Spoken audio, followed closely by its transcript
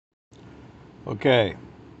Okay,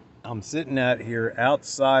 I'm sitting out here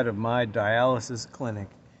outside of my dialysis clinic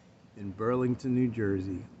in Burlington, New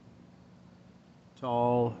Jersey.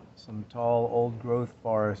 Some tall old growth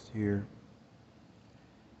forest here.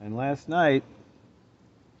 And last night,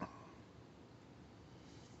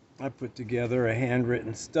 I put together a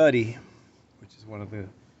handwritten study, which is one of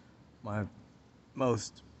my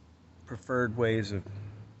most preferred ways of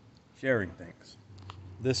sharing things.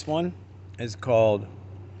 This one is called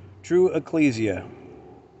True Ecclesia.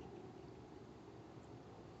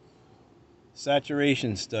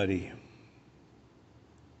 Saturation study.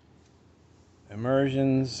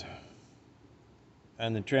 Immersions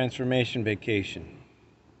and the transformation vacation.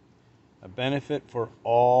 A benefit for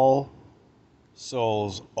all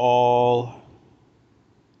souls, all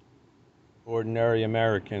ordinary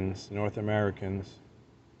Americans, North Americans.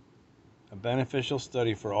 A beneficial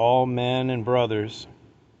study for all men and brothers,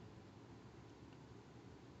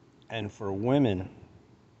 and for women,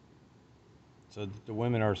 so that the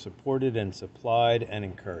women are supported and supplied and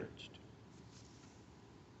encouraged.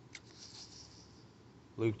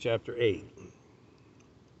 Luke chapter 8.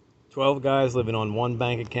 12 guys living on one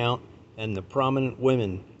bank account, and the prominent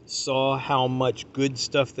women saw how much good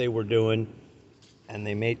stuff they were doing, and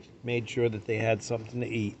they made sure that they had something to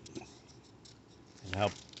eat and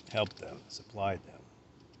helped them, supplied them.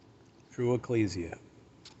 True Ecclesia.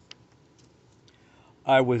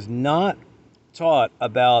 I was not taught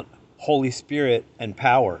about Holy Spirit and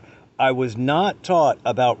power. I was not taught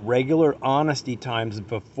about regular honesty times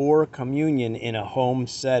before communion in a home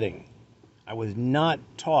setting. I was not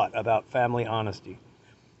taught about family honesty.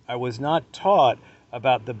 I was not taught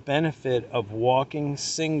about the benefit of walking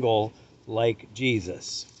single like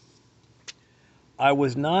Jesus. I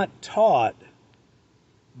was not taught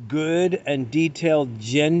good and detailed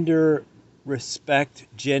gender respect,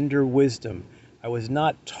 gender wisdom. I was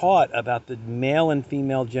not taught about the male and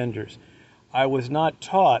female genders. I was not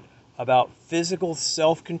taught about physical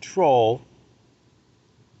self-control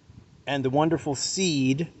and the wonderful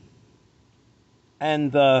seed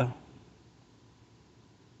and the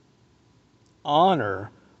honor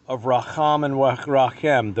of Racham and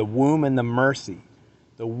Rachem, the womb and the mercy.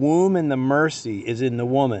 The womb and the mercy is in the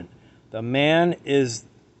woman. The man is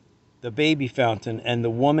the baby fountain, and the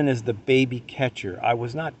woman is the baby catcher. I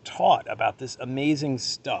was not taught about this amazing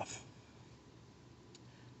stuff.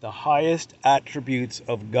 The highest attributes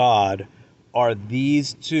of God are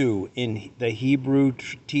these two in the Hebrew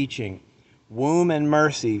teaching. Womb and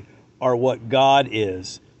mercy are what God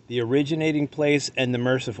is, the originating place and the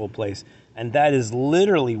merciful place. And that is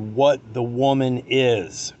literally what the woman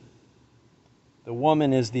is. The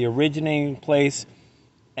woman is the originating place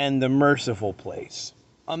and the merciful place.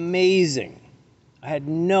 Amazing. I had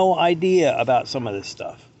no idea about some of this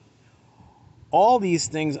stuff. All these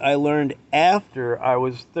things I learned after I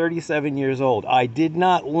was 37 years old. I did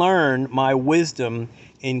not learn my wisdom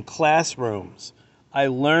in classrooms. I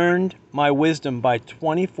learned my wisdom by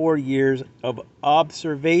 24 years of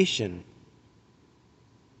observation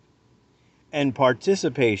and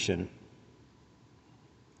participation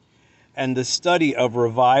and the study of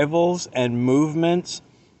revivals and movements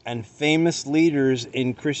and famous leaders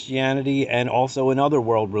in Christianity and also in other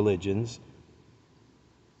world religions.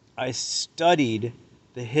 I studied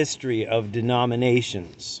the history of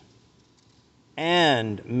denominations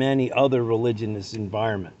and many other religious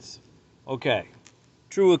environments. Okay,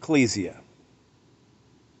 True Ecclesia.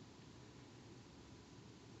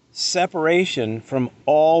 Separation from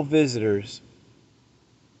all visitors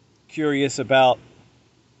curious about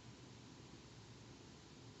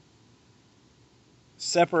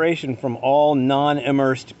separation from all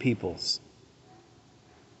non-immersed peoples.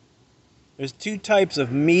 There's two types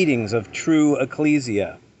of meetings of true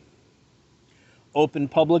ecclesia. Open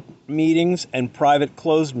public meetings and private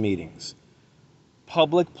closed meetings.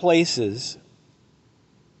 Public places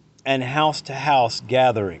and house-to-house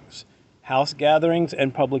gatherings. House gatherings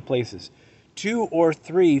and public places. 2 or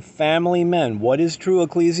 3 family men. What is true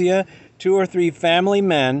ecclesia? 2 or 3 family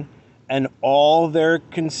men and all their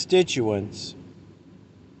constituents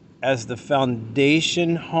as the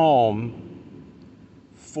foundation home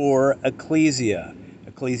for ecclesia.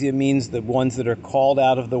 Ecclesia means the ones that are called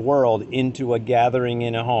out of the world into a gathering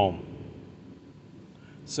in a home.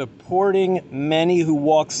 Supporting many who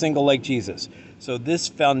walk single like Jesus. So this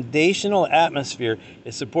foundational atmosphere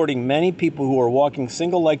is supporting many people who are walking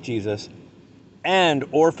single like Jesus, and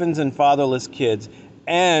orphans and fatherless kids,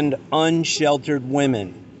 and unsheltered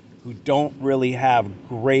women who don't really have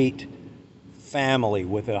great family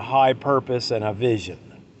with a high purpose and a vision.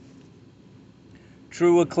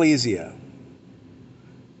 True ecclesia.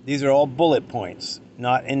 These are all bullet points.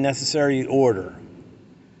 not in necessary order,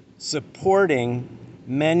 supporting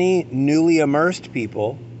many newly immersed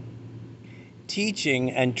people, teaching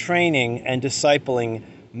and training and discipling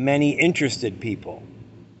many interested people,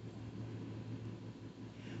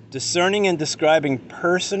 discerning and describing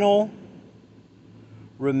personal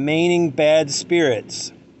remaining bad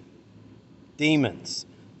spirits, demons,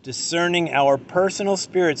 discerning our personal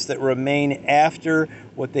spirits that remain after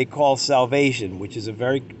what they call salvation, which is a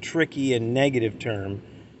very tricky and negative term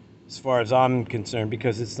as far as I'm concerned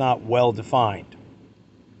because it's not well defined.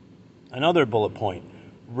 Another bullet point,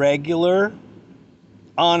 regular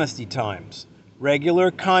honesty times, regular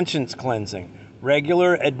conscience cleansing,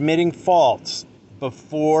 regular admitting faults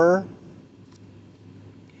before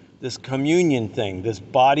this communion thing, this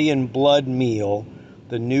body and blood meal,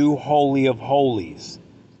 the new Holy of Holies.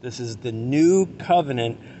 This is the new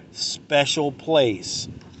covenant special place,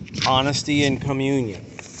 honesty and communion.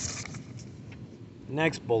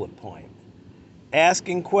 Next bullet point,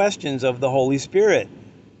 asking questions of the Holy Spirit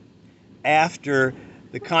after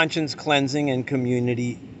the conscience cleansing and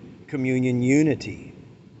communion unity.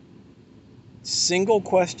 Single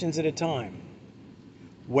questions at a time.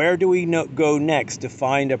 Where do we go next to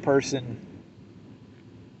find a person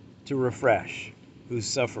to refresh who's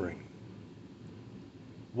suffering?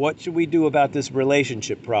 What should we do about this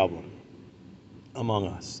relationship problem among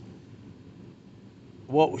us?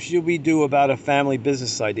 What should we do about a family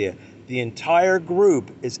business idea? The entire group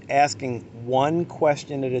is asking one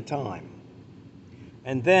question at a time.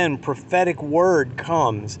 And then prophetic word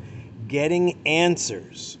comes, getting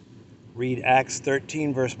answers. Read Acts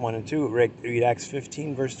 13, verse 1 and 2. Read Acts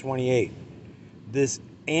 15, verse 28. This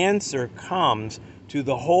answer comes to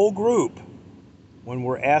the whole group when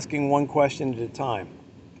we're asking one question at a time.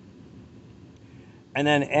 And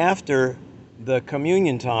then after the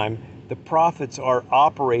communion time, the prophets are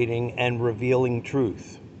operating and revealing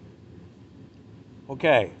truth.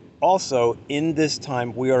 Okay, also in this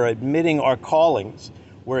time we are admitting our callings,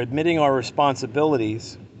 we're admitting our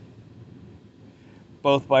responsibilities,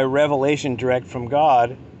 both by revelation direct from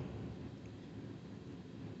God,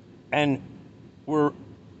 and we're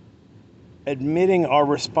admitting our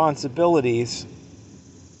responsibilities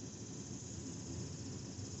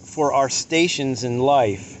for our stations in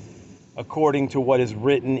life according to what is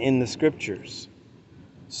written in the scriptures.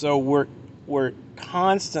 So we're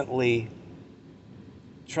constantly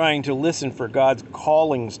trying to listen for God's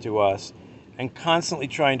callings to us and constantly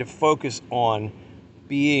trying to focus on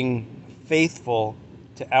being faithful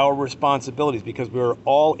to our responsibilities because we are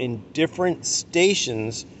all in different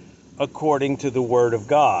stations according to the Word of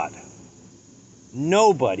God.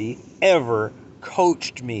 Nobody ever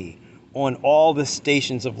coached me on all the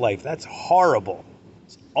stations of life. That's horrible.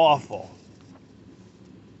 It's awful.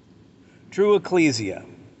 True ecclesia.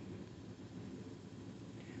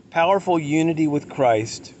 Powerful unity with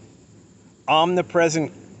Christ,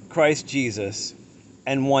 omnipresent Christ Jesus,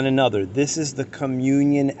 and one another. This is the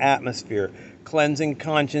communion atmosphere. Cleansing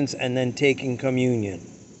conscience and then taking communion.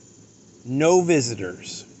 No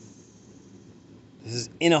visitors. This is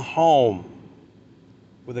in a home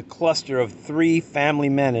with a cluster of 3 family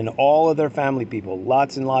men and all of their family people.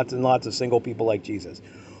 Lots and lots and lots of single people like Jesus.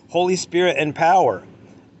 Holy Spirit and power.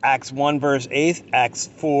 Acts 1 verse 8, Acts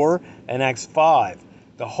 4, and Acts 5.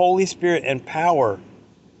 The Holy Spirit and power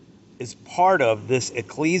is part of this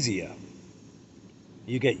ecclesia.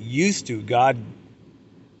 You get used to God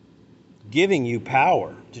giving you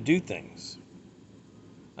power to do things.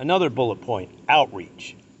 Another bullet point,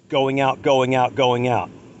 outreach. Going out, going out, going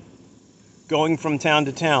out. Going from town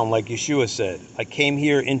to town, like Yeshua said. I came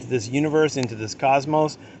here into this universe, into this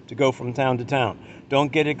cosmos, to go from town to town.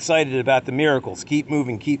 Don't get excited about the miracles. Keep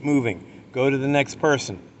moving, keep moving. Go to the next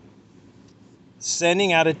person.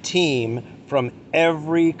 Sending out a team from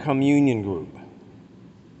every communion group.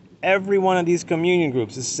 Every one of these communion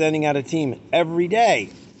groups is sending out a team every day.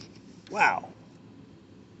 Wow.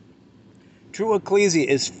 True ecclesia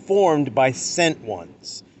is formed by sent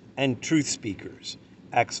ones and truth speakers.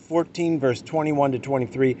 Acts 14, verse 21 to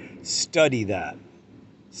 23. Study that.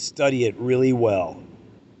 Study it really well.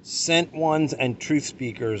 Sent ones and truth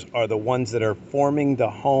speakers are the ones that are forming the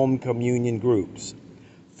home communion groups.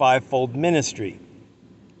 Fivefold ministry.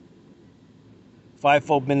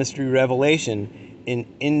 Fivefold ministry revelation in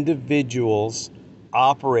individuals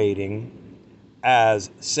operating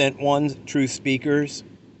as sent ones, truth speakers,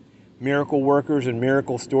 miracle workers and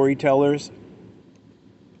miracle storytellers,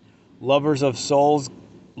 lovers of souls,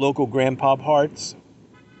 local grandpop hearts,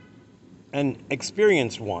 and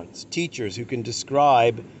experienced ones, teachers who can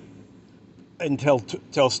describe and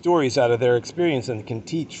tell stories out of their experience and can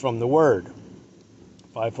teach from the Word.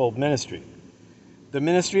 Fivefold ministry. The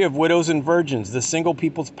ministry of widows and virgins, the single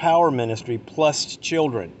people's power ministry plus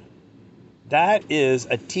children. That is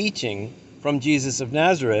a teaching from Jesus of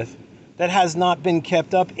Nazareth that has not been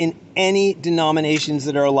kept up in any denominations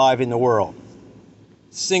that are alive in the world.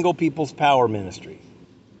 Single people's power ministry.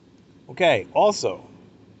 Okay, also,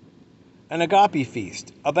 an agape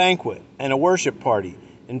feast, a banquet, and a worship party,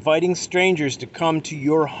 inviting strangers to come to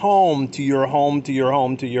your home, to your home, to your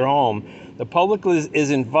home, to your home. The public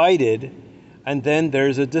is invited, and then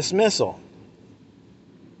there's a dismissal.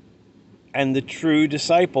 And the true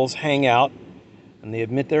disciples hang out, and they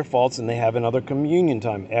admit their faults, and they have another communion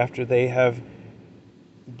time after they have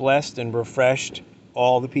blessed and refreshed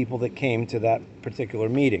all the people that came to that particular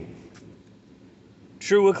meeting.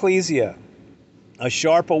 True ecclesia, a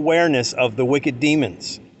sharp awareness of the wicked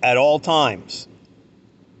demons at all times.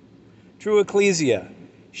 True ecclesia,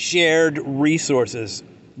 shared resources.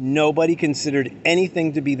 Nobody considered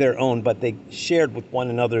anything to be their own, but they shared with one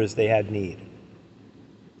another as they had need.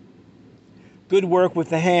 Good work with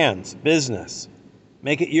the hands, business.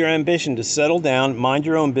 Make it your ambition to settle down, mind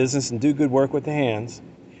your own business, and do good work with the hands.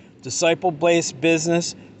 Disciple-based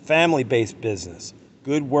business, family-based business.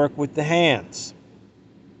 Good work with the hands.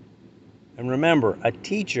 And remember, a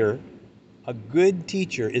good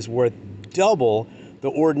teacher is worth double the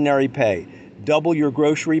ordinary pay. Double your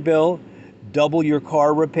grocery bill, double your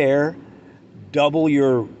car repair, double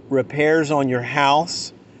your repairs on your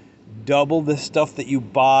house, double the stuff that you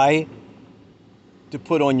buy to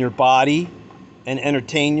put on your body and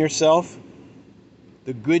entertain yourself.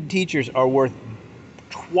 The good teachers are worth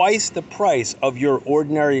twice the price of your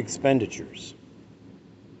ordinary expenditures.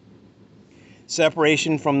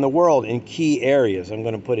 Separation from the world in key areas. I'm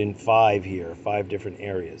going to put in 5 here, 5 different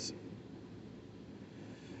areas.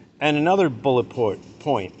 And another bullet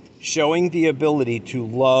point, showing the ability to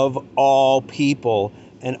love all people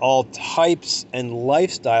and all types and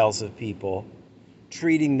lifestyles of people,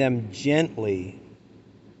 treating them gently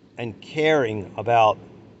and caring about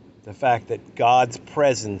the fact that God's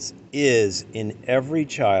presence is in every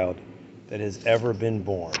child that has ever been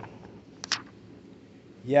born.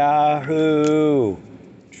 Yahoo!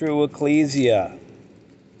 True ecclesia.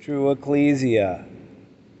 True ecclesia.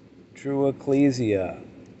 True ecclesia.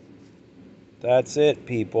 That's it,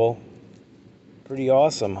 people. Pretty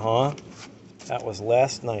awesome, huh? That was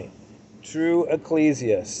last night. True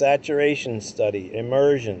ecclesia, saturation study,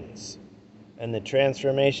 immersions, and the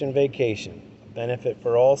transformation vacation. A benefit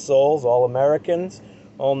for all souls, all Americans,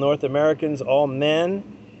 all North Americans, all men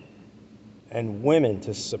and women,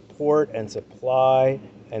 to support and supply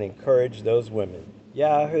and encourage those women.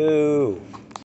 Yahoo!